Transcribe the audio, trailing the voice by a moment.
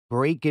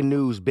Breaking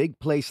news, big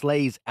play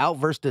Slay's out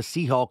versus the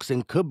Seahawks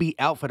and could be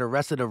out for the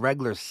rest of the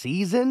regular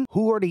season.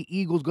 Who are the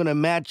Eagles going to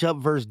match up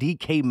versus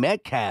DK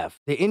Metcalf?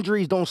 The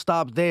injuries don't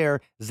stop there.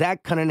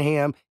 Zach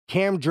Cunningham,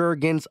 Cam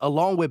Jurgens,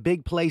 along with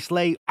big play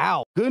Slay,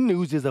 out. Good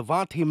news is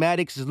Avonte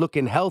Maddox is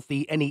looking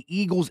healthy and the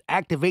Eagles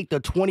activate the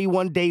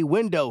 21-day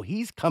window.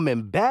 He's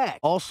coming back.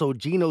 Also,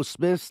 Geno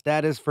Smith's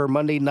status for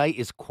Monday night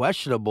is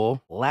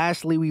questionable.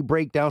 Lastly, we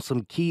break down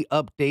some key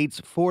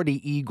updates for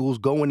the Eagles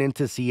going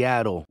into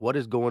Seattle. What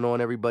is going on,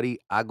 everybody?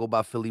 I go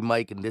by Philly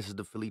Mike, and this is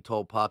the Philly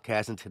Talk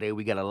Podcast, and today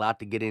we got a lot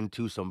to get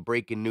into, some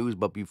breaking news,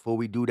 but before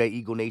we do that,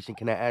 Eagle Nation,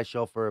 can I ask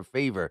y'all for a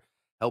favor?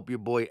 Help your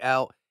boy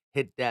out.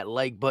 Hit that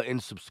like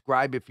button,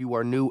 subscribe if you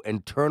are new,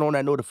 and turn on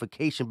that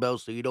notification bell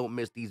so you don't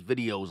miss these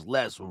videos.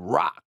 Let's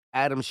rock.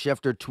 Adam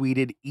Schefter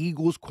tweeted,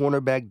 Eagles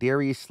cornerback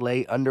Darius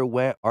Slay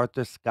underwent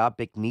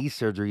arthroscopic knee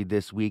surgery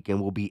this week and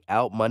will be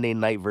out Monday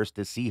night versus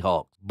the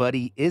Seahawks. But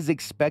he is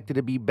expected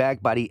to be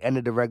back by the end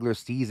of the regular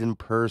season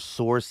per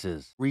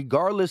sources.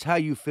 Regardless how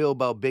you feel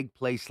about Big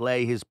Play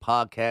Slay, his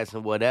podcast,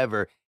 and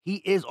whatever, he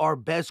is our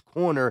best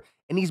corner,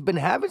 and he's been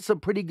having some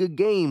pretty good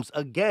games.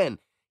 Again,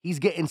 he's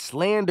getting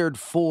slandered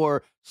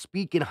for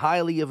speaking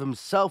highly of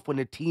himself when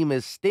the team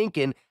is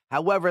stinking.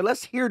 However,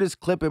 let's hear this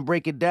clip and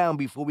break it down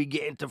before we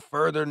get into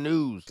further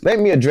news. Let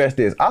me address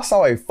this. I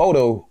saw a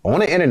photo on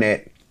the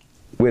internet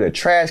with a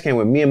trash can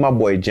with me and my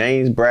boy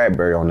James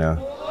Bradbury on there.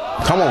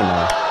 Come on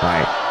now.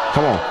 Like,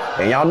 come on.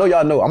 And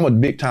y'all know I'm a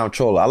big time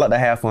troller. I like to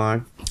have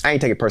fun. I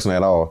ain't take it personally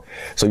at all.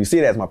 So you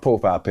see that's my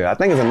profile pic. I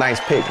think it's a nice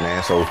pic,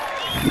 man. So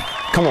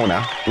come on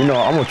now. You know,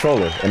 I'm a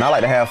troller and I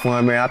like to have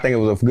fun, man. I think it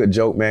was a good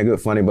joke, man. Good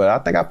funny, but I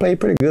think I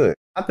played pretty good.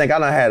 I think I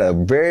done had a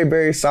very,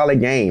 very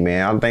solid game,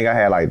 man. I think I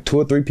had like 2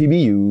 or 3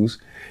 PBUs,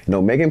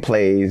 making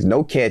plays,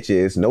 no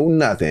catches, no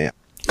nothing.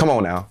 Come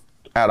on now.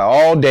 Out of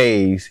all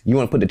days, you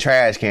want to put the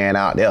trash can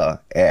out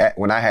there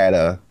when I had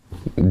a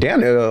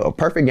damn near a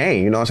perfect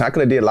game. You know what I'm saying? I could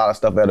have did a lot of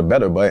stuff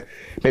better, but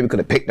maybe could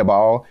have picked the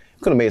ball,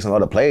 could have made some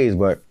other plays,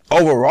 but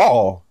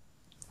overall,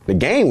 the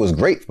game was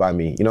great by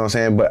me. You know what I'm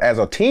saying? But as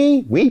a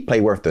team, we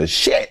play worth the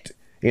shit.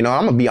 I'm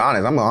going to be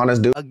honest. I'm an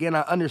honest dude. Again,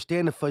 I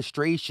understand the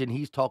frustration.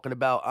 He's talking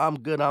about, I'm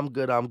good,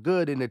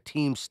 and the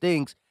team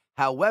stinks.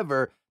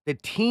 However, the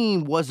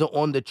team wasn't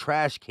on the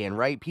trash can,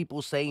 right?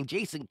 People saying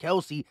Jason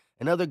Kelce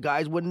and other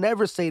guys would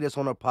never say this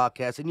on a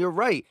podcast, and you're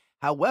right.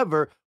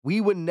 However, we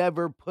would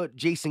never put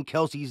Jason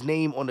Kelce's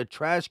name on the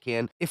trash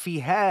can if he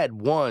had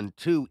 1,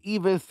 2,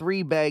 even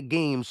 3 bad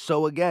games.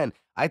 So again,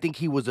 I think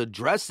he was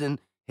addressing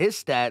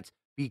his stats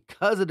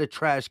because of the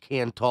trash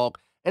can talk.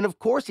 And of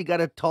course, he got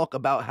to talk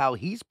about how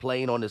he's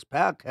playing on this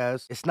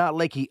podcast. It's not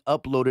like he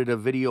uploaded a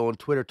video on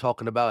Twitter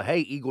talking about, hey,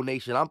 Eagle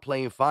Nation, I'm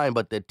playing fine,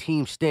 but the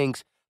team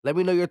stinks. Let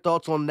me know your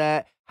thoughts on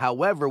that.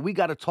 However, we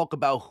got to talk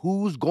about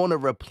who's going to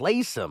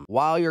replace him.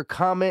 While you're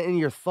commenting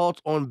your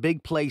thoughts on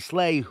Big Play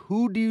Slay,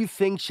 who do you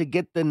think should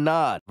get the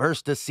nod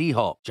versus the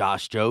Seahawks?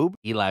 Josh Jobe,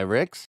 Eli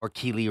Ricks, or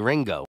Kelee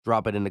Ringo?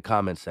 Drop it in the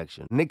comments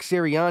section. Nick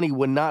Sirianni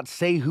would not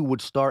say who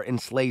would start in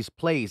Slay's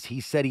place. He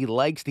said he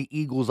likes the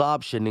Eagles'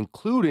 option,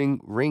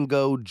 including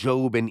Ringo,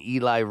 Jobe, and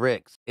Eli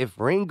Ricks. If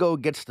Ringo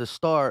gets the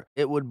start,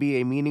 it would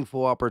be a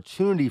meaningful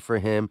opportunity for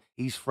him.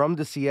 He's from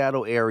the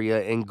Seattle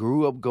area and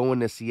grew up going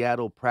to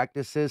Seattle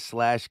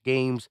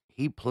practices/games.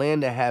 He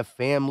planned to have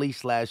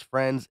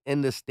family/friends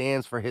in the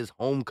stands for his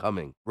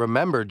homecoming.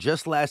 Remember,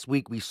 just last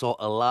week, we saw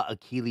a lot of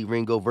Kelee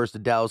Ringo versus the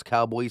Dallas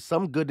Cowboys,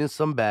 some good and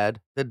some bad.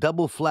 The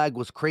double flag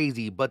was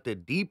crazy, but the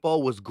deep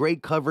ball was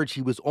great coverage.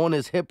 He was on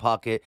his hip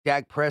pocket.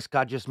 Dak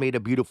Prescott just made a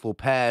beautiful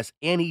pass,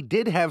 and he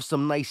did have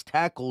some nice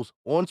tackles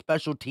on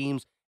special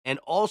teams and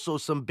also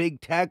some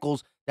big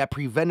tackles that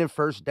prevented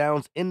first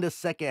downs in the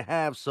second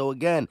half. So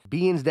again,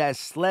 being that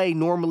Slay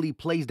normally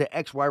plays the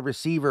X wide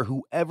receiver,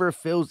 whoever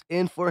fills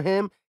in for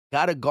him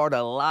got to guard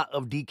a lot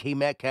of DK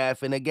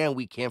Metcalf. And again,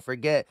 we can't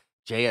forget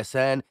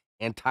JSN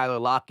and Tyler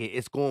Lockett.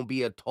 It's going to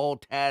be a tall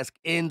task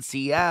in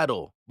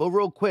Seattle. But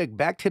real quick,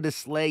 back to the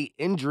Slay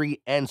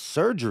injury and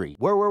surgery.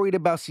 We're worried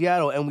about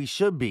Seattle, and we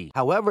should be.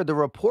 However, the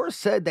report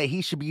said that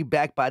he should be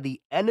back by the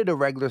end of the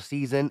regular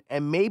season,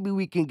 and maybe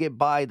we can get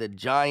by the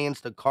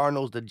Giants, the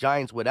Cardinals, the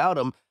Giants without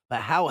him.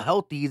 But how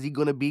healthy is he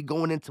going to be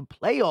going into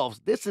playoffs?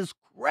 This is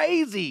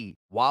crazy.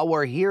 While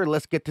we're here,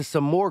 let's get to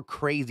some more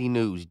crazy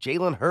news.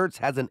 Jalen Hurts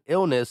has an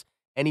illness,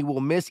 and he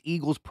will miss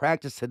Eagles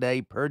practice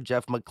today per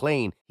Jeff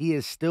McClain. He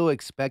is still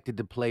expected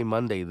to play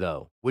Monday,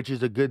 though, which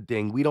is a good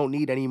thing. We don't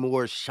need any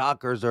more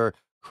shockers or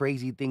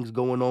crazy things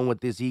going on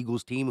with this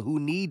Eagles team, who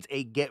needs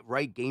a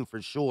get-right game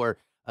for sure.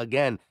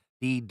 Again,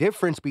 the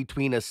difference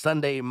between a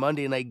Sunday and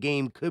Monday night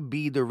game could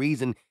be the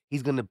reason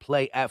he's going to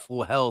play at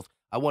full health.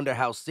 I wonder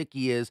how sick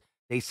he is.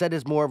 They said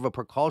it's more of a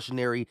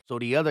precautionary so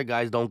the other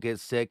guys don't get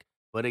sick.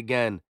 But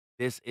again,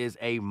 this is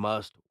a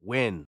must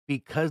win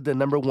because the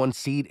 #1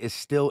 seed is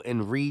still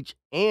in reach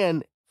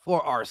and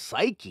for our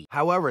psyche.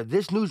 However,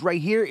 this news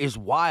right here is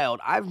wild.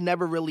 I've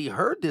never really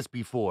heard this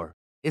before.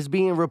 It's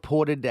being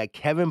reported that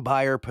Kevin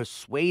Byard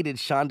persuaded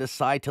Sean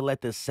Desai to let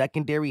the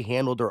secondary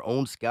handle their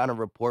own scouting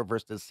report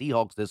versus the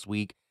Seahawks this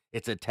week.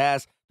 It's a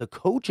task the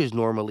coaches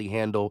normally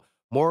handle,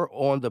 more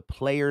on the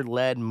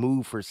player-led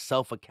move for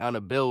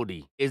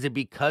self-accountability. Is it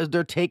because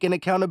they're taking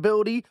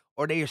accountability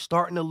or they are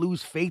starting to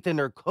lose faith in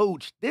their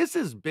coach? This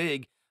is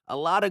big. A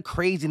lot of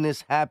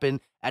craziness happened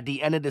at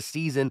the end of the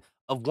season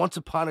of once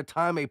upon a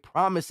time a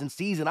promising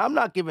season. I'm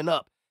not giving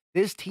up.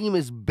 This team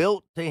is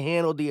built to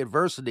handle the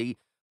adversity,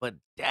 but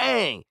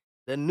dang,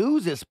 the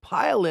news is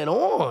piling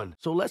on.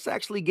 So let's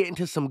actually get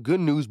into some good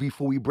news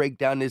before we break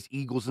down this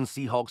Eagles and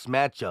Seahawks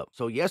matchup.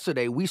 So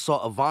yesterday, we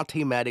saw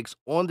Avonte Maddox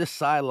on the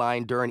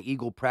sideline during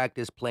Eagle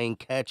practice playing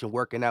catch and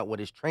working out with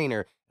his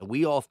trainer, and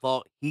we all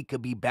thought he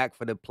could be back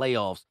for the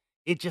playoffs.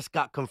 It just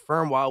got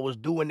confirmed while I was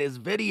doing this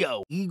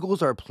video.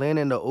 Eagles are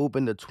planning to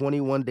open the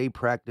 21-day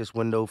practice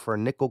window for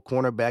nickel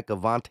cornerback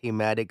Avonte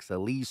Maddox, a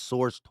lead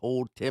source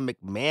told Tim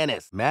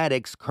McManus.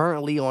 Maddox,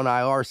 currently on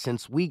IR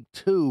since week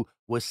 2,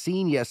 was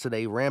seen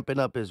yesterday ramping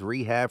up his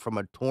rehab from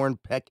a torn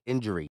pec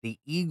injury. The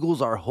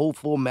Eagles are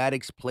hopeful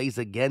Maddox plays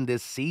again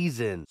this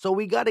season. So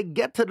we got to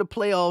get to the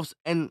playoffs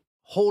and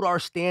hold our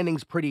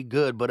standings pretty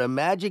good, but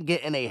imagine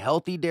getting a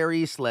healthy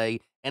Darius Slay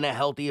and a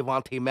healthy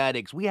Avonte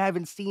Maddox. We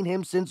haven't seen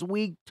him since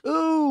week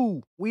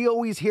 2. We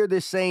always hear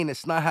this saying,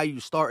 it's not how you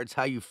start, it's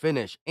how you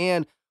finish.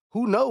 And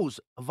who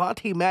knows,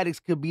 Avonte Maddox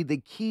could be the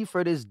key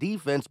for this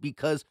defense,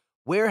 because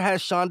where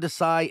has Sean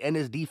Desai and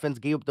his defense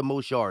gave up the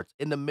most yards?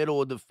 In the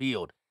middle of the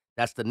field.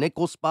 That's the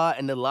nickel spot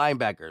and the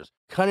linebackers.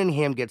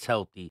 Cunningham gets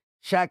healthy.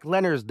 Shaq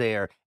Leonard's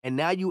there. And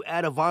now you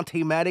add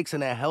Avonte Maddox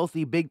and a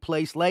healthy big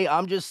play Slay.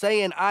 I'm just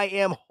saying, I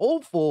am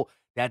hopeful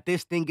that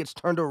this thing gets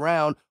turned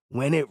around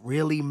when it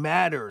really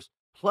matters.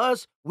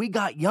 Plus, we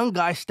got young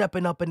guys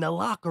stepping up in the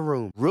locker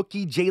room.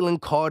 Rookie Jalen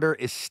Carter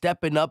is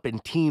stepping up in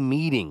team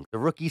meetings. The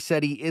rookie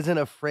said he isn't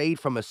afraid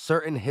from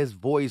asserting his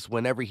voice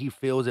whenever he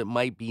feels it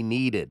might be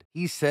needed.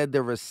 He said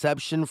the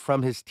reception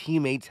from his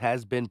teammates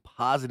has been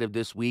positive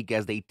this week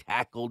as they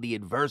tackle the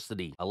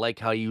adversity. I like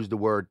how he used the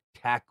word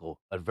tackle,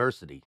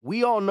 adversity.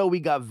 We all know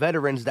we got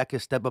veterans that can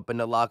step up in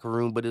the locker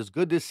room, but it's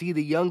good to see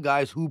the young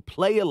guys who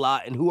play a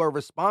lot and who are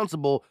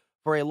responsible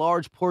for a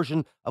large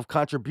portion of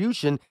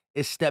contribution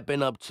is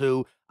stepping up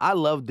too. I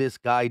love this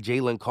guy,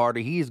 Jalen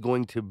Carter. He is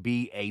going to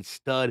be a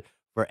stud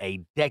for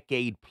a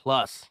decade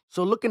plus.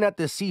 So looking at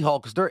the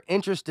Seahawks, they're an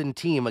interesting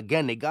team.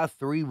 Again, they got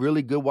 3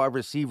 really good wide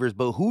receivers,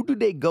 but who do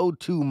they go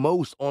to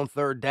most on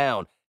third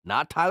down?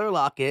 Not Tyler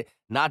Lockett,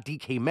 not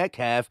DK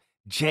Metcalf,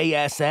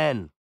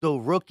 JSN. The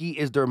rookie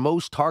is their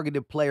most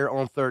targeted player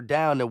on third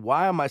down. And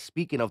why am I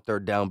speaking of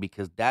third down?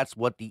 Because that's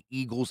what the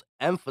Eagles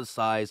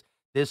emphasize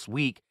this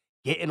week.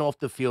 Getting off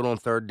the field on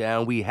third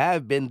down. We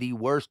have been the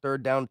worst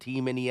third down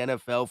team in the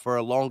NFL for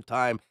a long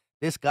time.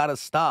 This got to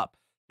stop.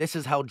 This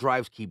is how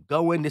drives keep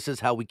going. This is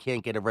how we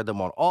can't get a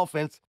rhythm on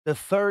offense. The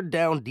third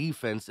down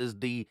defense is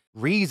the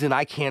reason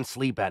I can't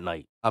sleep at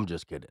night. I'm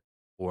just kidding.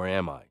 Or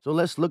am I? So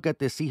let's look at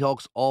the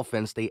Seahawks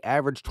offense. They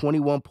average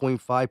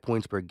 21.5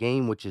 points per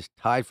game, which is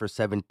tied for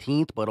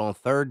 17th. But on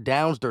third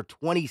downs, they're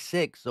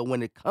 26. So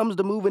when it comes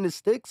to moving the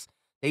sticks,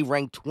 they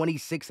rank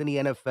 26 in the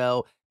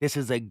NFL. This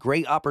is a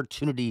great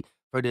opportunity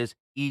for this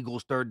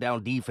Eagles third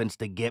down defense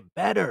to get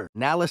better.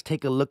 Now let's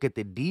take a look at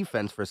the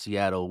defense for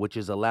Seattle, which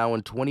is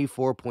allowing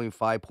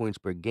 24.5 points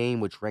per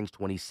game, which ranks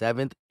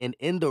 27th. And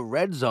in the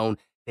red zone,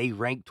 they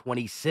rank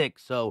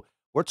 26. So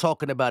we're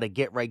talking about a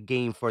get-right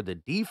game for the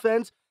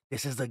defense.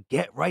 This is a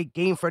get-right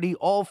game for the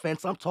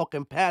offense. I'm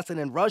talking passing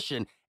and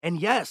rushing. And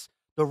yes,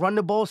 the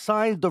run-the-ball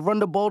signs, the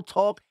run-the-ball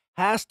talk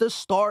has to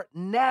start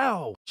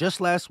now.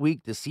 Just last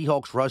week, the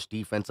Seahawks rush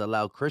defense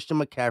allowed Christian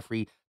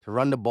McCaffrey to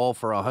run the ball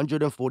for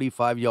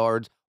 145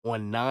 yards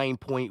on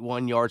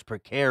 9.1 yards per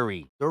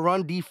carry. The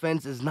run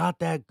defense is not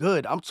that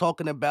good. I'm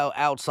talking about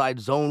outside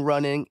zone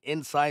running,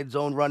 inside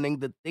zone running,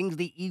 the things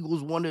the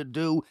Eagles want to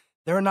do,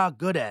 they're not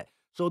good at.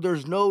 So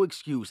there's no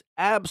excuse,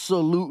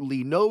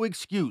 absolutely no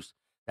excuse,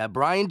 that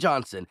Brian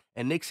Johnson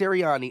and Nick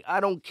Sirianni, I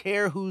don't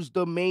care who's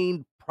the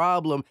main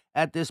problem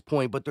at this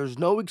point, but there's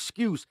no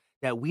excuse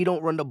that we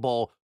don't run the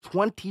ball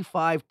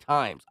 25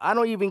 times. I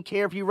don't even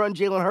care if you run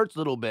Jalen Hurts a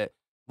little bit.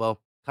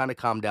 Well, kind of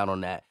calm down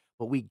on that.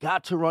 But we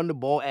got to run the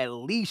ball at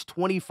least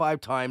 25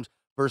 times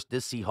versus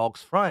this Seahawks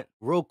front.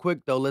 Real quick,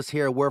 though, let's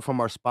hear a word from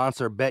our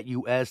sponsor,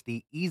 BetUS,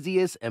 the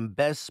easiest and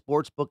best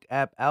sportsbook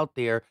app out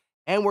there.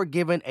 And we're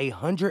giving a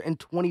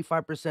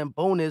 125%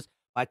 bonus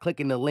by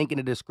clicking the link in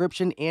the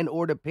description and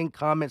or the pinned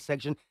comment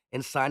section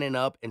and signing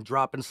up and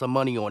dropping some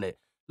money on it.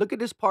 Look at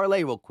this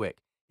parlay real quick.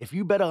 If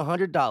you bet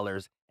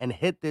 $100 and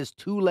hit this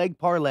 2-leg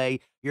parlay,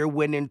 you're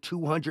winning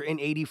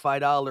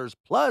 $285.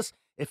 Plus,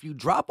 if you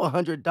drop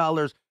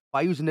 $100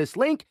 by using this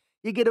link,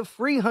 you get a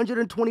free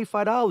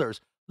 $125.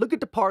 Look at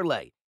the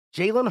parlay.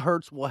 Jalen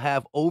Hurts will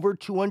have over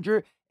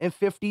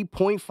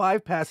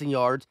 250.5 passing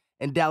yards,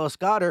 and Dallas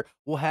Goedert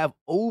will have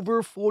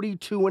over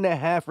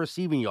 42.5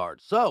 receiving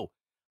yards. So,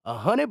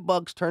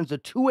 $100 turns to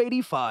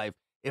 $285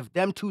 if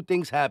them two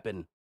things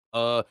happen.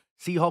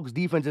 Seahawks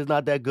defense is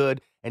not that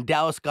good, and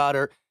Dallas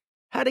Goedert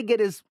had to get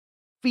his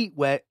feet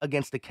wet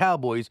against the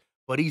Cowboys,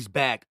 but he's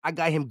back. I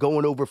got him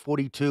going over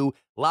 42.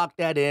 Lock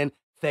that in.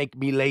 Thank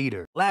me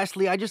later.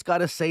 Lastly, I just got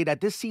to say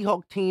that this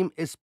Seahawks team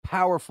is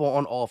powerful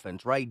on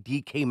offense, right?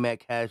 DK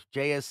Metcalf,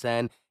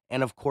 JSN,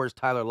 and, of course,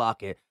 Tyler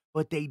Lockett.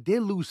 But they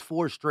did lose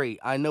 4 straight.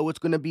 I know it's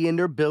going to be in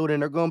their building.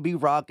 They're going to be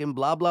rocking,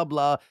 blah, blah,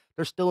 blah.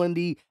 They're still in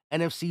the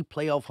NFC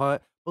playoff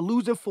hunt. But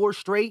losing 4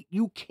 straight,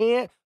 you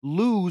can't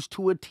lose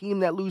to a team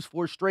that lose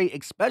 4 straight,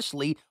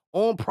 especially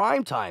on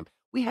primetime.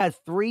 We had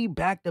 3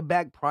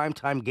 back-to-back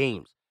primetime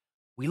games.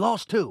 We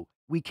lost 2.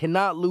 We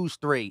cannot lose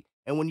 3.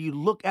 And when you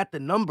look at the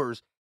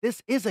numbers,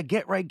 this is a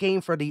get-right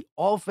game for the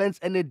offense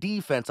and the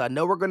defense. I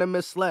know we're going to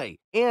miss Slay.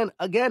 And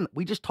again,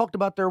 we just talked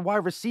about their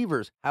wide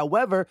receivers.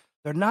 However,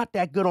 they're not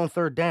that good on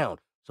third down.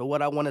 So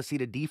what I want to see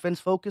the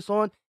defense focus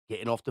on,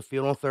 getting off the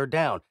field on third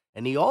down.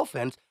 And the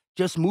offense,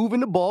 just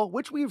moving the ball,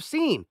 which we've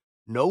seen.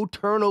 No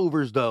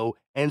turnovers, though,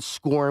 and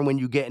scoring when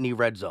you get in the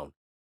red zone.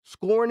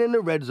 Scoring in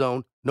the red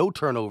zone, no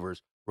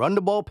turnovers. Run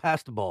the ball,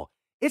 pass the ball.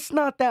 It's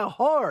not that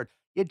hard.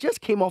 You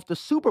just came off the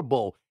Super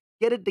Bowl.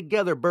 Get it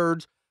together,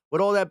 birds.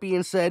 With all that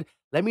being said,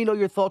 let me know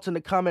your thoughts in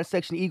the comment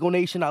section, Eagle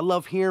Nation. I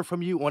love hearing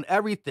from you on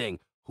everything.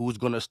 Who's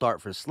going to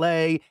start for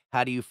Slay?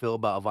 How do you feel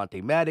about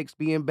Avonte Maddox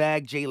being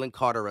back? Jalen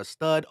Carter a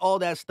stud? All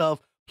that stuff.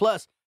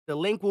 Plus, the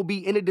link will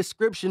be in the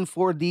description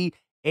for the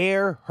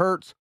Air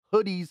Hurts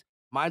hoodies.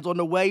 Mine's on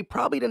the way.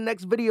 Probably the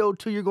next video,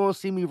 too, you're going to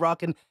see me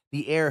rocking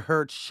the Air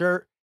Hurts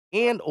shirt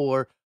and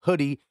or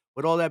hoodie.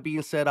 With all that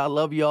being said, I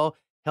love y'all.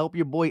 Help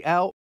your boy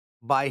out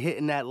by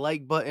hitting that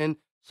like button.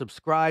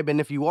 Subscribe,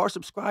 and if you are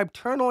subscribed,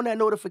 turn on that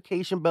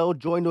notification bell,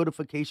 join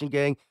notification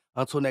gang.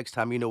 Until next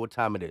time, you know what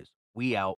time it is. We out.